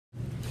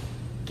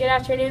Good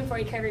afternoon,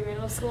 Fort Recovery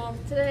Middle School.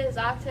 Today is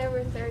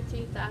October 3rd,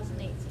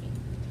 2018.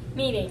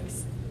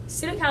 Meetings.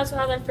 Student Council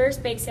will have their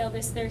first bake sale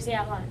this Thursday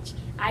at lunch.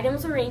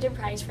 Items will range in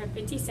price from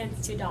 50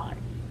 cents to $1.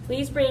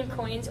 Please bring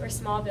coins or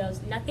small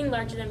bills, nothing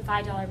larger than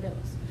 $5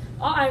 bills.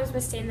 All items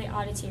must stay in the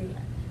auditorium.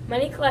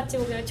 Money collected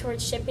will go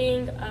towards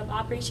shipping of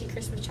Operation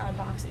Christmas Child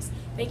boxes.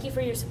 Thank you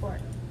for your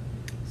support.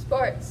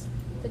 Sports.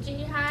 The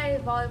junior high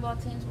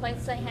volleyball teams played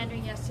St. Henry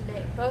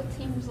yesterday. Both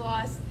teams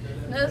lost.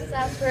 No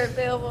stats were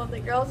available. The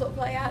girls will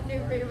play at New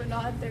Bremen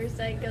on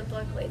Thursday. Good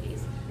luck,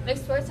 ladies.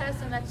 Mixed Sports has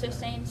some extra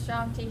Staying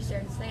Strong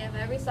t-shirts. They have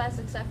every size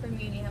except for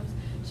mediums.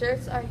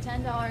 Shirts are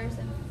 $10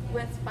 and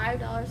with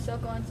 $5 still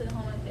going to the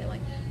home and family.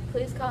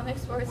 Please call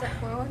Mixed Sports at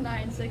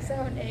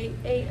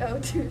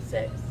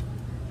 419-678-8026.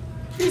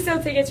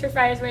 Pre-sale tickets for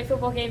Friday's Way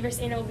football game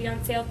versus Anna will be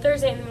on sale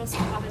Thursday in the middle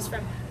school office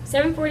from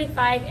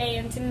 7:45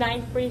 a.m. to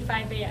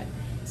 9:45 a.m.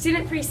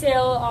 Student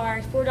pre-sale are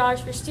 $4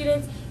 for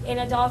students and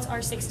adults are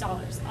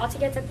 $6. All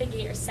tickets at the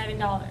gate are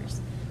 $7.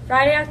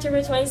 Friday,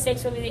 October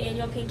 26th will be the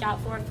annual Pink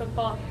Out for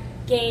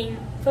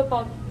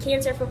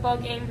cancer football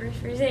game for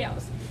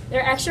sales.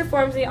 There are extra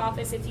forms in the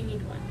office if you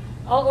need one.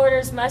 All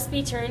orders must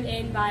be turned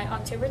in by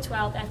October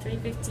 12th at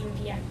 3:15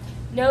 p.m.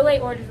 No late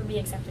orders will be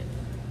accepted.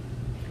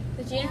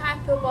 The junior high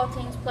football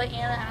teams play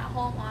Anna at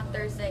home on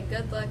Thursday.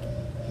 Good luck,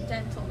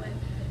 gentlemen.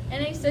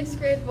 Any 6th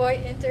grade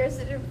boy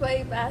interested in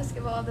playing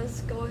basketball this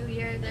school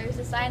year, there's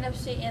a sign-up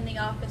sheet in the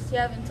office. You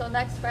have until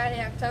next Friday,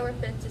 October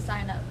 5th to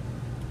sign up.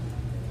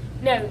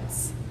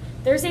 Notes.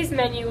 Thursday's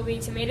menu will be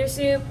tomato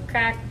soup,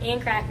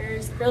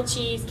 crackers, grilled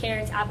cheese,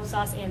 carrots,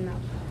 applesauce, and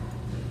milk.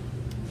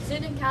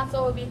 Student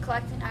Council will be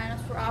collecting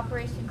items for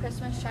Operation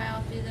Christmas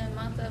Child through the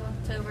month of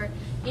October.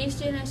 Each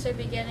student should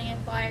be getting a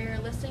flyer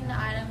listing the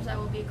items that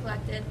will be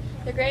collected.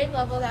 The grade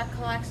level that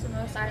collects the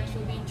most items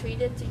will be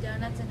treated to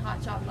donuts and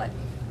hot chocolate.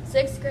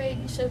 6th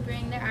grade should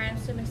bring their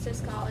items to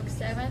Mrs. Collick,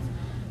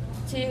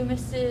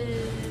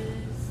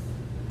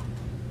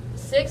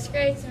 6th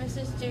grade to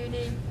Mrs.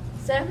 Judy,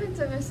 7th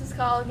to Mrs.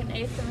 Collick, and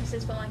 8th to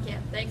Mrs.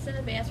 Fillenkamp. Thanks in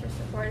advance for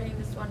supporting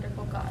this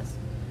wonderful cause.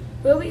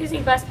 We'll be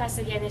using bus passes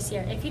again this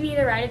year. If you need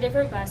to ride a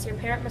different bus, your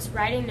parent must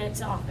write a note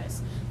to the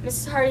office.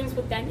 Mrs. Hardings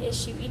will then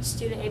issue each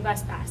student a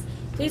bus pass.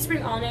 Please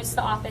bring all notes to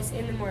the office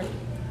in the morning.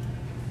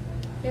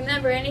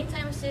 Remember,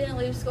 anytime a student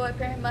leaves school, a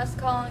parent must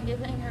call and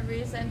give a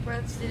reason for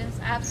the student's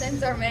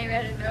absence or may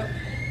write a note.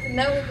 The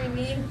note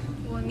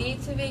will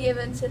need to be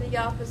given to the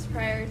office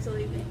prior to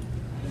leaving.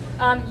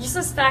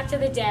 Useless fact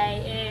of the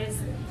day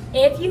is,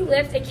 if you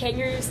lift a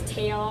kangaroo's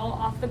tail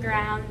off the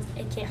ground,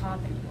 it can't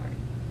hop anymore.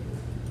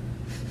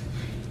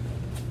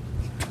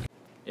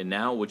 And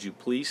now, would you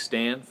please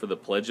stand for the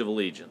Pledge of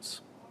Allegiance?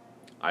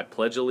 I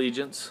pledge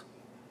allegiance